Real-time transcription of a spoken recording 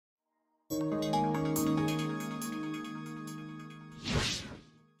My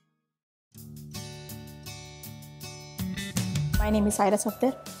name is Saira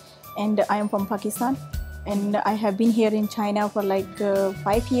Safdar and I am from Pakistan, and I have been here in China for like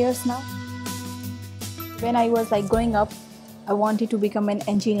 5 years now. When I was like growing up, I wanted to become an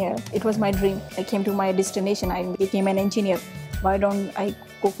engineer. It was my dream. I came to my destination. I became an engineer. Why don't I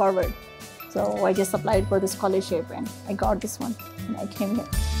go forward? So I just applied for the scholarship and I got this one and I came here.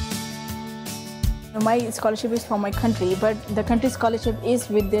 My scholarship is from my country, but the country scholarship is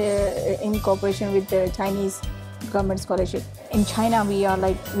with in cooperation with the Chinese government scholarship. In China,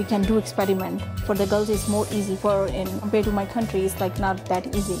 we can do experiment. For the girls, it's more easy. Compared to my country, it's like not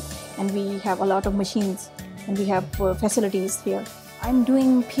that easy. And we have a lot of machines and we have facilities here. I'm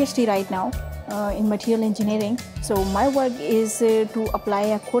doing Ph.D. right now in material engineering. So my work is to apply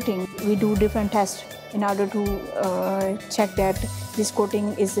a coating. We do different tests in order to check that this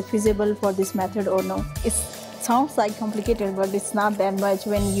coating is feasible for this method or no. It sounds like complicated, but it's not that much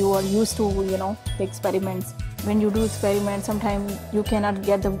when you are used to, the experiments. When you do experiments, sometimes you cannot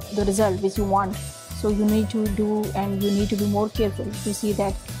get the result which you want. So you need to do, and you need to be more careful to see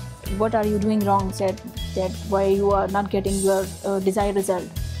that what are you doing wrong, that why you are not getting your desired result.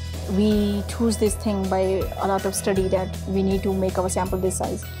 We choose this thing by a lot of study, that we need to make our sample this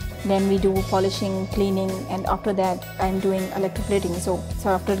size. Then we do polishing, cleaning, and after that I'm doing electroplating. So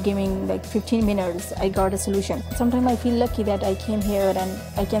after giving like 15 minutes, I got a solution. Sometimes I feel lucky that I came here and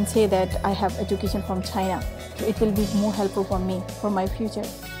I can say that I have education from China. It will be more helpful for me, for my future.